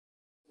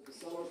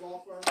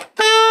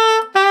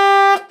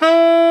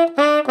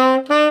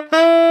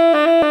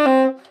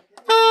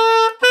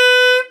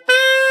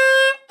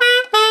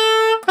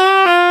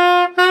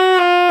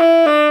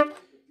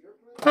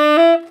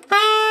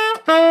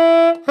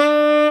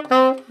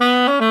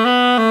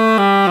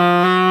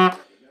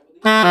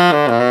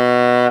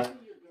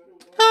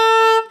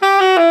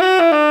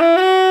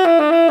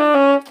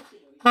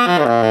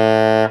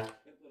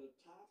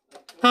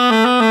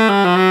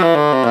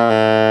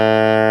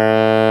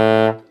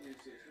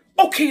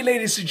Okay,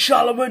 ladies and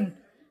gentlemen,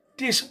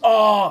 today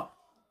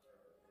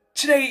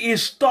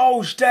is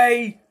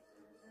Thursday,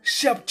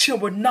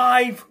 September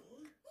 9th,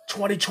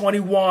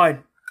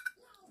 2021.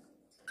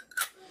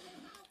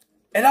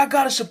 And I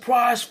got a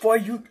surprise for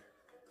you.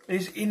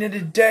 It's the end of the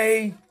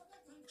day.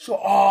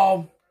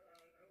 So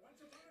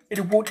in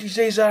the work these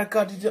days I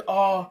got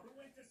the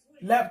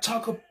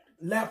laptop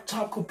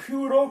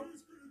computer.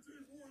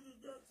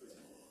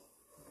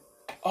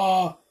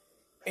 And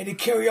the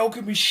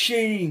karaoke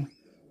machine.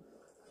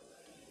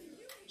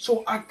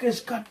 So I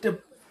just got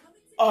the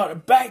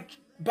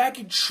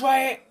backing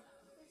track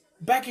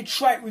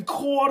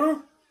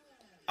recorder.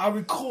 I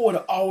record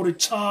it all the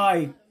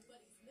time,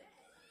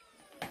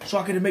 so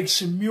I can make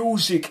some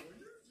music.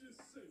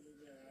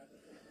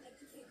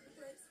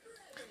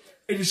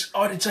 It is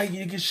all the time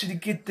you get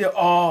the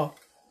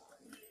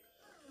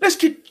let's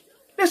get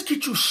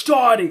you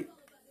started.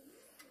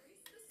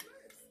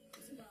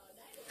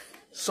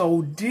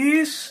 So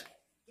this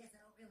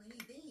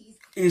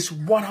is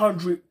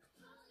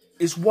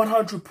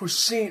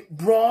 100%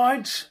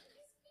 bronze,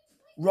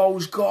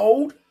 rose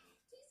gold,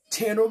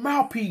 Tenor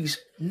Mouthpiece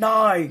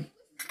 9.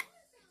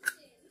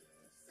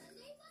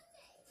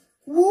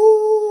 Woo!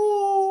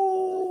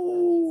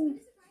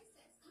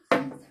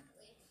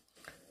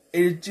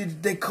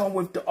 They come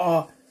with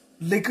the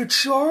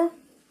ligature.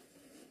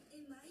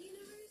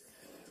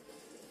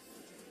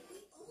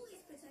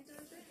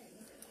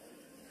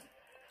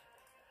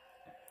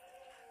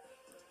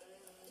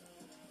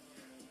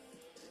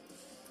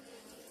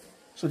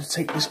 So to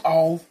take this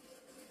off,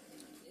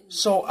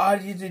 so I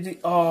did the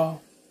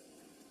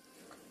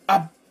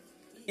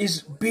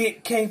its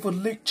bit came for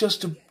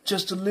just a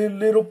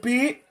little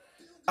bit.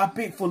 I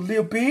bit for a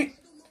little bit.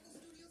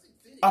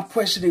 I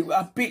pressed it.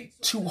 I bit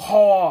too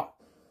hard.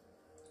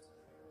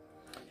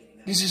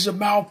 This is a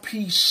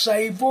mouthpiece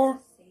saver.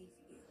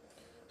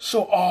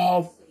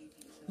 So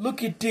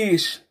look at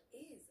this.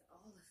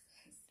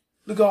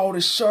 Look at all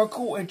the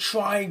circle and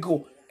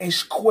triangle and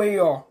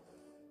square.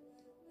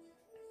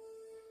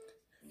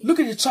 Look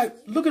at the type.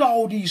 Look at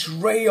all these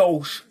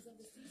rails.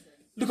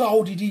 Look at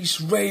all these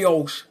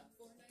rails.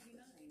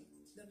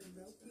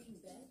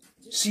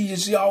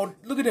 See all.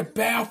 Look at the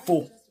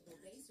baffle.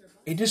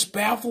 And this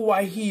baffle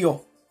right here.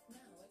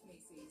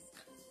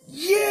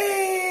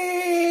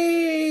 Yay!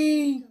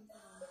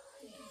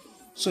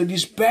 So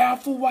this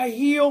baffle right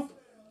here.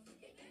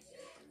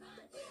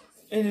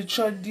 And the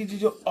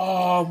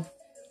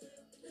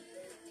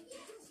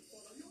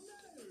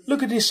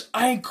look at this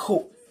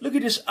ankle. Look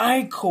at this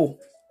ankle.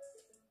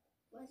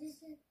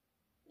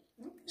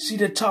 See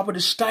the top of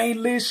the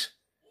stainless?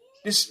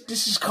 This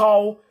is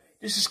called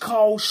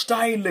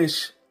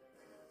stainless.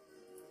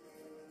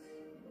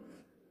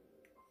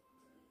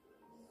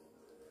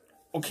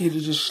 Okay,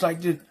 this is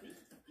like the.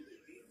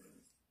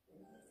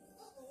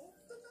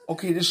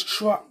 Okay, this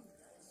truck.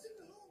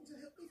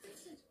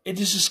 And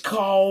this is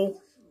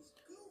called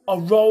a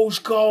rose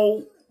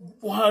gold,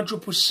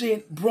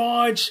 100%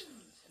 bronze,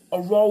 a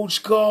rose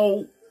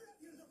gold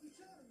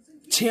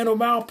Tenor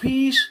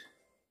Mouthpiece.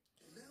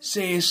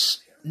 Says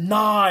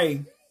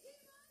 9.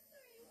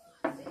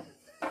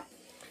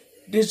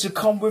 This will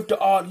come with the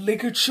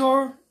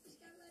ligature.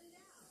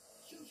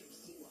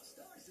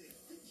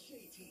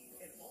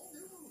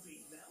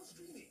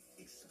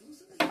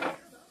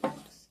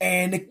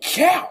 And the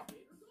cap.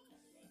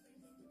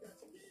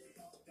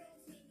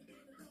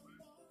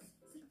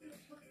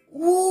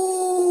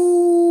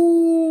 Woo!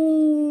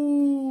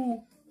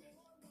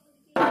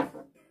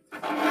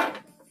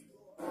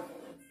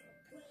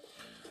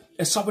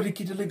 And somebody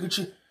get the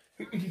ligature.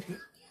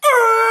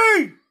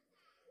 Hey!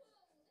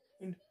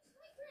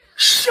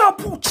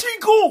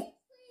 Chapuchico!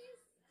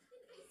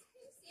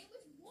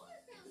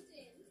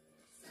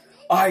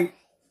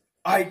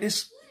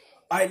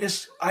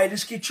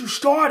 Let's get you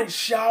started,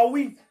 shall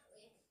we?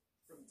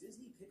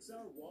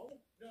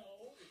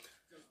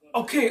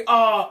 Okay,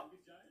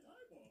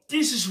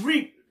 this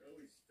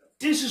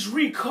is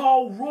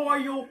Rico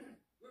Royal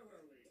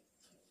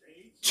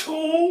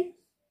 2.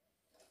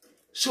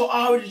 So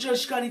I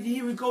just got it.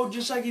 Here we go.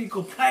 Just like you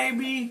can play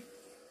me.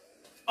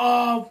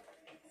 I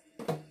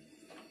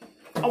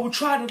will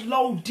try to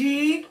load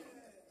D.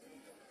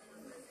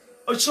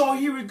 So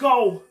here we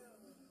go.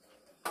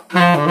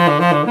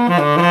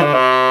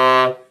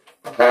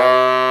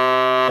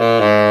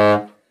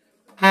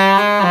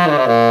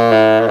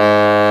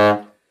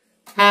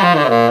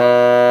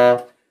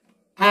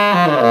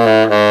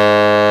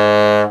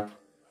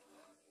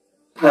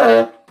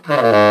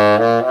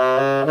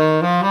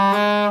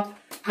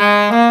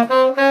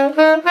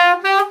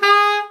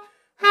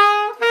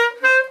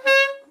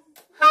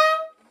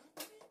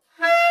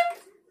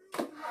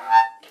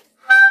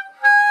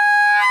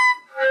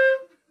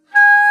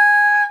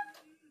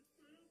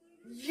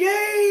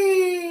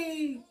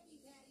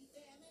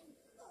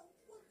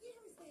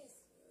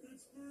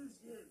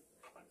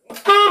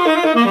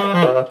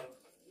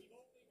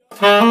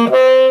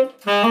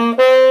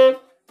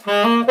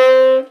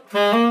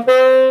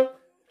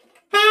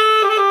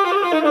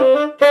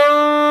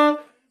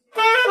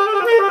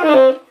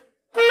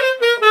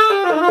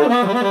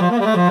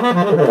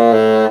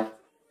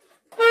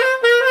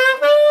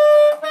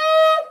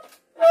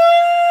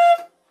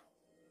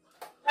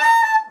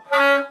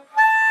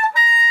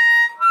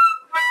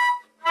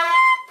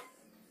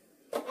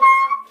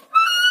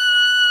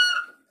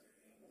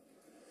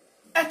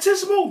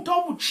 Artissimo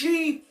double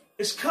G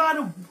is kind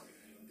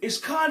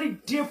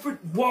of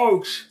different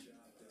words.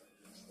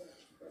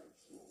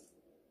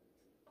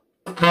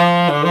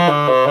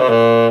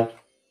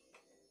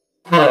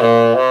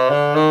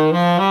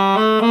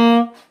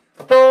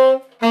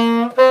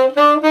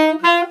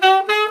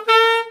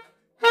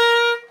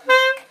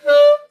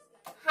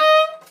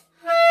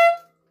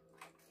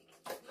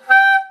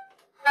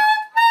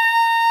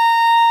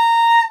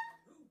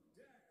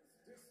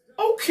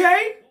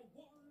 Okay,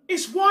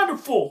 it's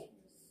wonderful.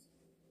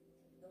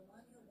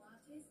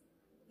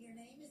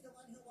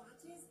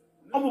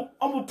 I'm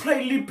gonna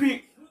play a little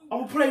bit.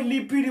 I'm gonna play a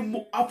little bit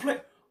more. I'm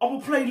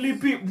gonna play a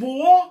little bit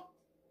more.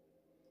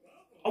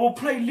 I'm gonna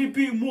play a little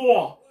bit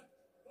more.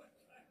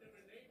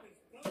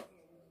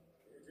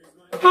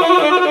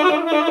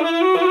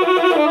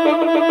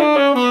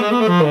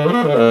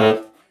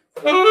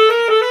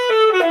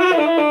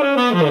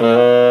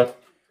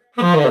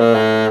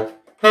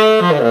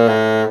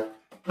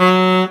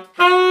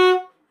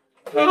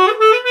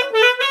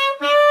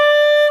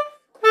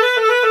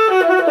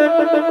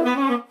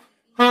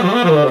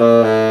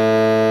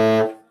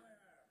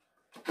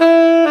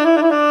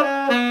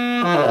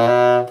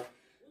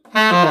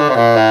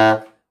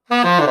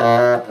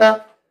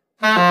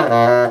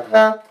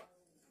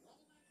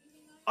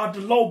 The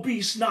low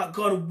beat's not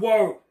gonna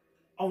work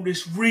on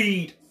this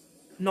read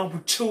number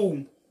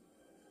 2.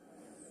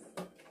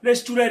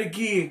 Let's do that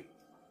again.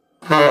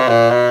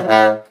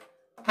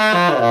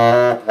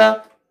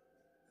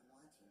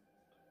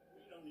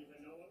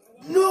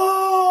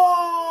 No!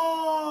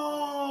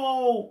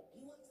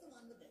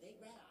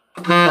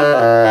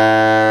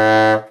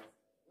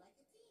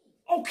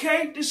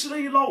 Okay, this is a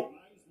little low.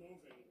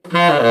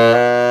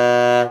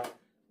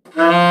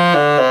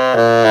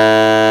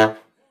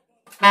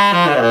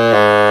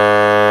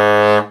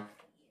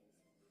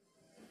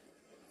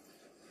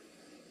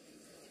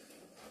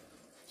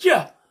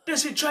 Yeah,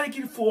 that's it. Try to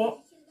get it for.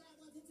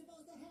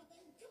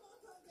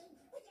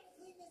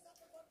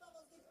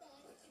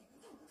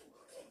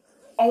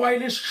 All right,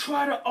 let's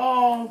try to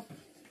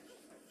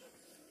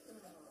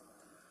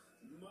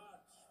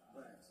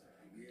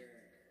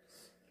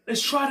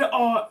let's try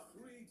to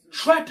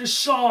track the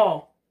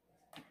song.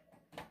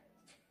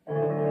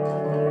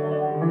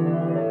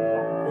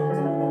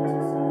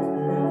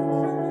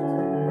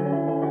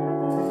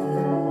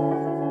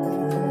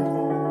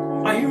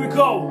 All right, here we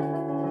go.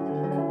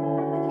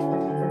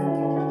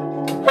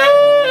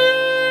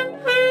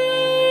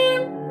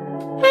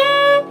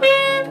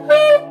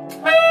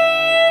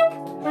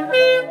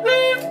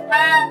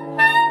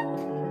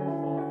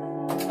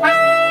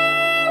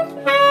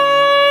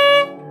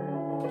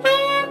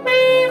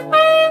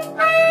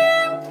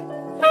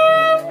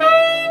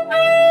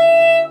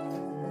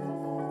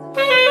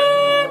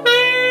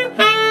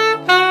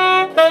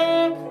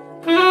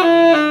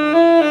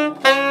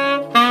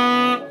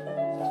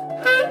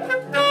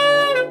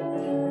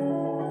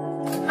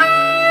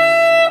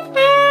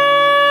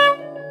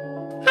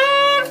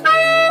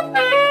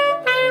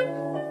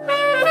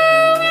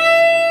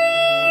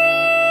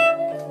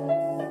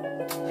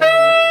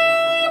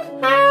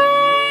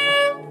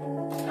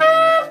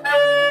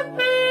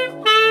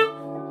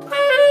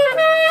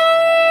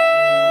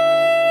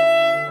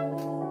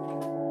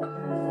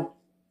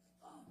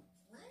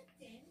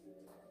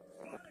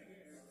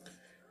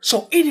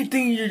 So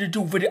anything you need to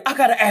do with it, I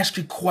gotta ask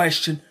you a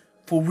question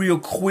for real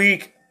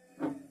quick.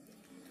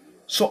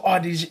 So are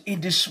these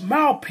in this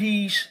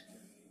mouthpiece?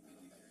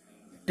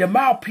 The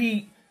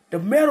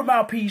metal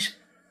mouthpiece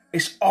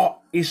is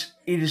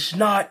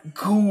not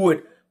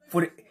good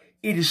for the.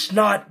 It is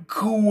not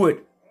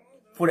good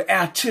for the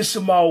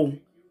altissimo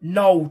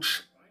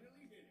notes.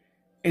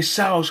 It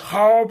sounds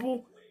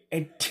horrible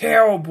and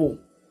terrible.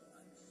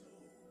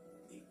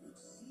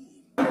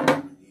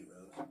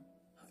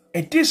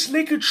 And this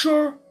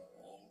ligature,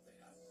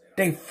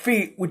 they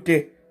fit with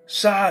the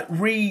side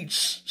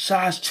reeds,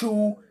 size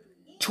 2,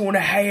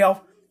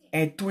 2.5,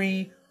 and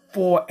 3,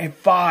 4, and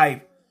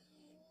 5.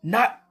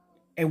 Not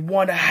and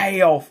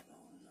 1.5.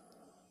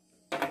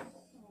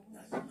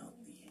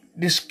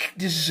 This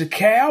is a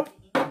cab.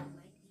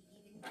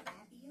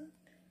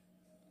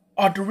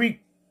 Are the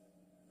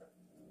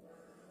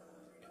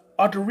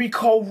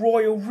Rico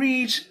Royal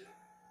Reeds?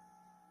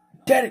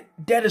 That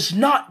is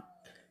not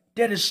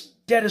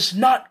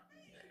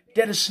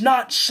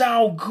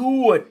sound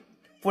good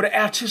for the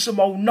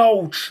altissimo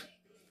notes.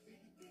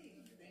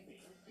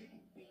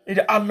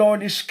 I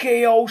learned the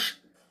scales,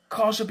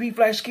 concert B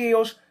flat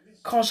scales,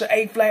 concert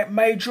A flat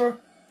major,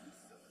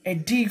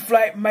 and D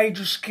flat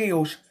major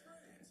scales.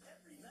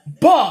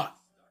 But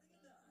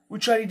we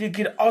try to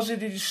get us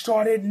to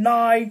start at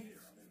 9,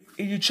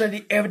 and you try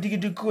to everything to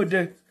do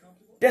good.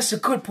 That's a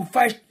good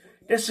profession.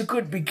 That's a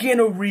good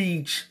beginner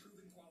reach.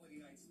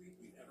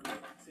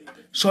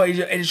 So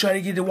and try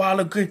to get a while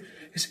ago.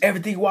 It's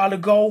everything a while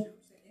ago.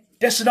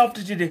 That's enough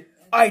to do.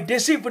 Alright,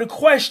 that's it for the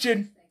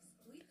question.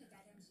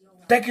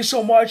 Thank you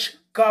so much.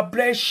 God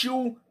bless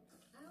you.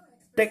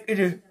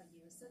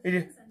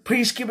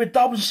 Please give it a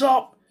thumbs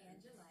up.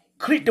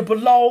 Click the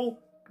below.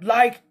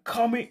 Like,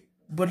 comment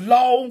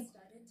below.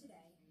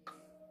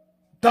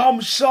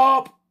 Thumbs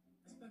up.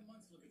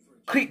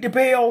 Click the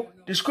bell,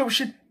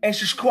 description, and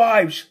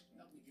subscribe.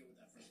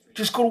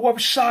 Just go to the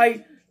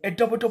website at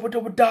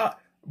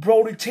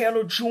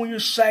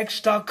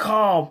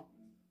www.BrodyTaylorJr.com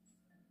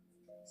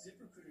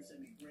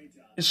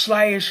and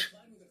slash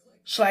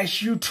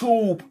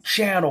YouTube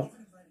channel.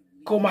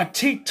 Go to my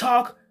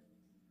TikTok,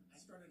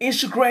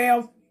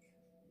 Instagram,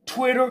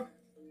 Twitter,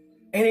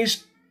 and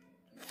it's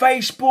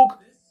Facebook,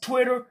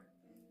 Twitter,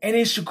 and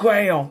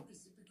Instagram.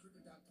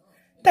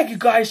 Thank you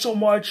guys so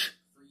much.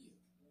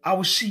 I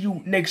will see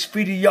you next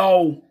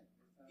video.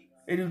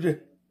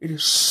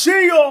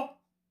 See ya.